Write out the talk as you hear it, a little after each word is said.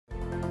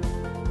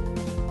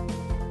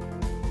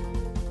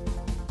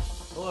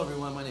Hello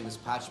everyone, my name is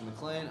Patrick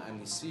McLean. I'm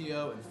the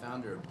CEO and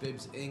founder of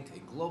Bibs Inc., a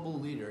global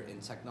leader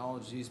in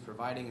technologies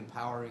providing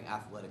empowering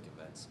athletic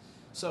events.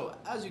 So,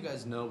 as you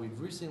guys know, we've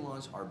recently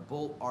launched our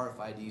Bolt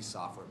RFId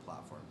software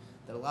platform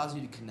that allows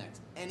you to connect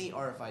any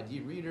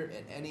RFId reader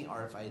and any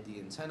RFId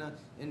antenna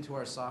into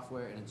our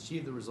software and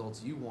achieve the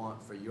results you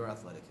want for your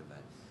athletic event.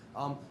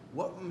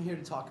 What I'm here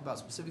to talk about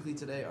specifically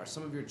today are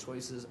some of your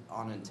choices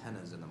on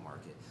antennas in the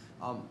market.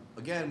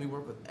 Again, we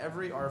work with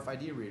every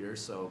RFId reader,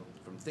 so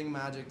from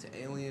ThingMagic to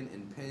Alien,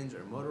 Impinj,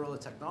 or Motorola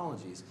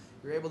Technologies,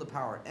 you're able to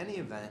power any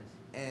event.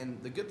 And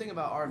the good thing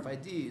about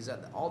RFId is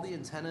that all the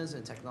antennas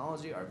and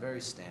technology are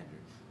very standard.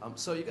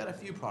 So you got a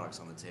few products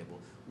on the table.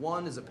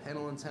 One is a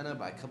panel antenna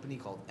by a company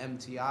called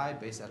MTI,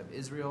 based out of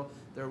Israel.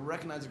 They're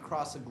recognized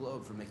across the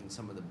globe for making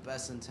some of the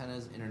best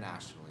antennas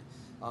internationally.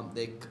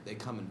 They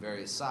come in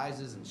various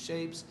sizes and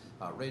shapes,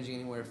 ranging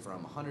anywhere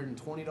from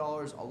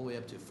 $120 all the way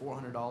up to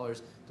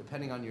 $400,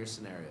 depending on your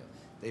scenario.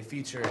 They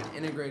feature an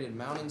integrated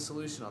mounting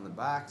solution on the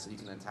back, so you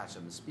can attach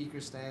them to speaker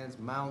stands,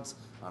 mounts,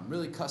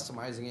 really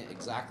customizing it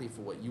exactly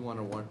for what you want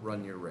to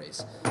run your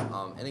race.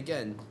 And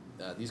again,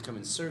 these come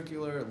in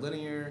circular,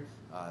 linear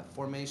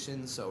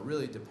formations, so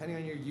really depending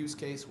on your use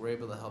case, we're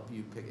able to help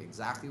you pick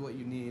exactly what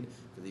you need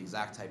for the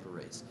exact type of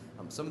race.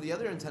 Some of the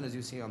other antennas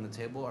you see on the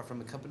table are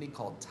from a company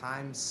called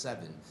Time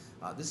 7.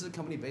 This is a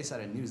company based out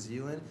of New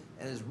Zealand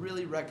and is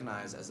really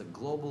recognized as a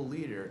global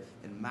leader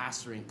in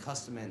mastering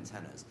custom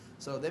antennas.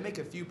 So they make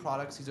a few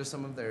products. These are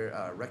some of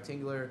their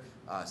rectangular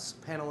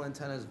panel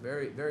antennas,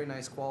 very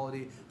nice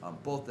quality.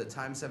 Both the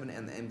Time 7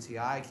 and the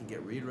MTI can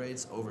get read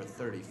rates over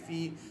 30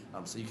 feet,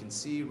 so you can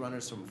see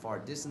runners from far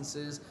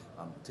distances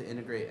to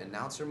integrate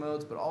announcer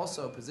modes, but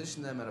also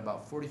position them at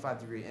about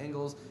 45-degree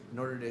angles in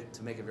order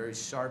to make a very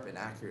sharp and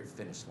accurate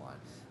finish line.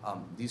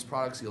 These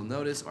products, you'll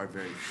notice, are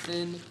very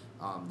thin.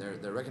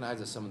 They're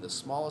recognized as some of the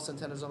smallest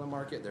antennas on the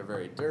market. They're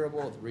very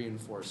durable with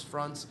reinforced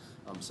fronts.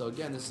 So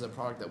again, this is a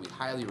product that we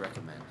highly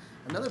recommend.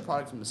 Another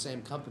product from the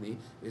same company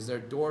is their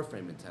door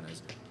frame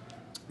antennas.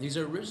 These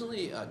are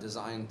originally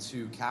designed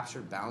to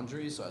capture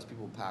boundaries, so as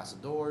people pass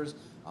doors,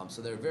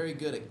 so they're very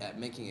good at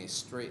making a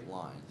straight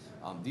line.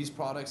 These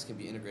products can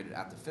be integrated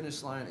at the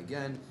finish line.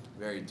 Again,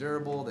 very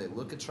durable, they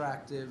look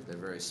attractive, they're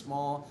very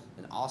small,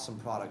 an awesome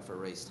product for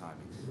race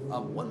timing.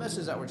 One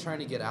message that we're trying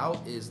to get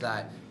out is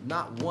that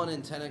not one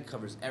antenna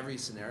covers every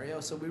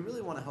scenario, so we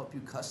really want to help you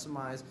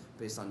customize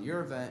based on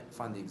your event,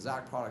 find the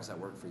exact products that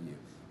work for you.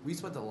 We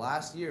spent the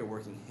last year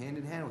working hand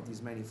in hand with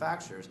these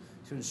manufacturers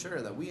to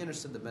ensure that we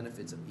understood the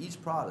benefits of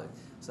each product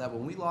so that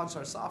when we launch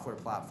our software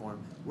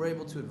platform, we're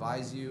able to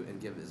advise you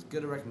and give as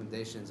good a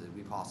recommendations as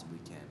we possibly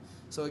can.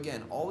 So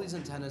again, all these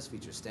antennas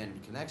feature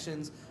standard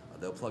connections.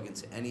 They'll plug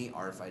into any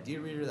RFId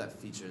reader that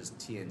features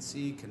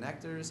TNC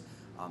connectors.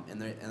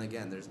 And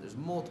again, there's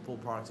multiple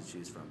products to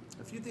choose from.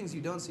 A few things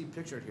you don't see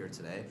pictured here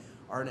today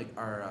are an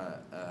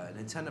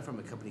antenna from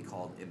a company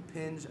called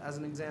Impinj, as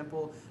an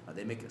example.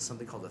 They make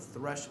something called a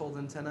threshold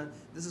antenna.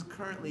 This is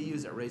currently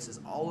used at races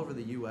all over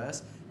the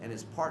US and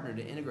is partnered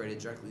and integrated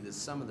directly to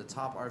some of the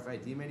top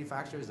RFId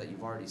manufacturers that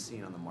you've already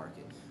seen on the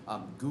market.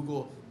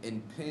 Google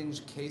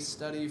Impinj case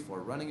study for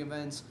running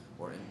events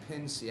or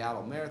Impinj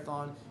Seattle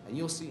Marathon, and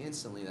you'll see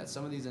instantly that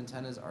some of these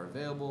antennas are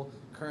available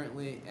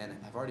currently and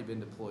have already been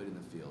deployed in the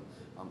field.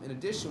 In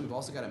addition, we've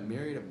also got a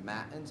myriad of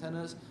mat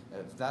antennas.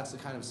 If that's the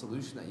kind of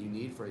solution that you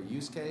need for a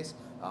use case,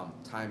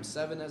 Time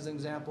 7, as an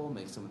example,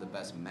 makes some of the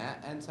best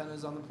mat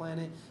antennas on the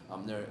planet.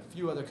 There are a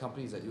few other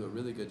companies that do a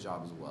really good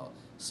job as well.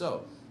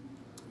 So,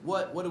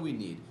 what do we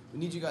need? We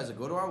need you guys to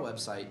go to our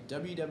website,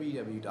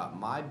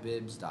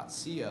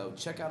 www.mybibs.co,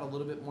 check out a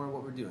little bit more of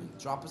what we're doing.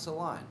 Drop us a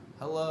line,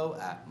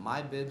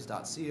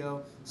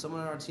 hello@mybibs.co.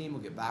 Someone on our team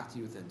will get back to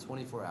you within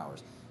 24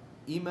 hours.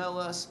 Email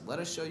us, let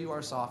us show you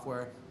our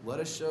software, let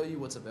us show you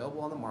what's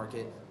available on the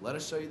market, let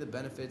us show you the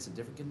benefits and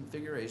different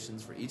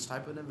configurations for each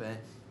type of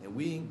event, and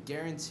we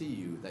guarantee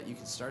you that you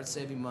can start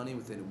saving money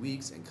within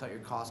weeks and cut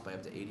your costs by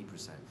up to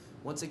 80%.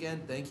 Once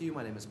again, thank you.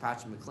 My name is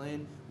Patrick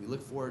McLean. We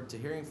look forward to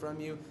hearing from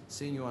you,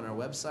 seeing you on our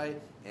website,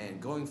 and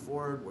going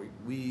forward,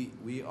 we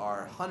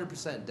are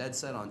 100% dead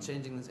set on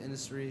changing this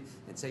industry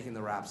and taking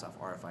the wraps off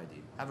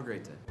RFId. Have a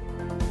great day.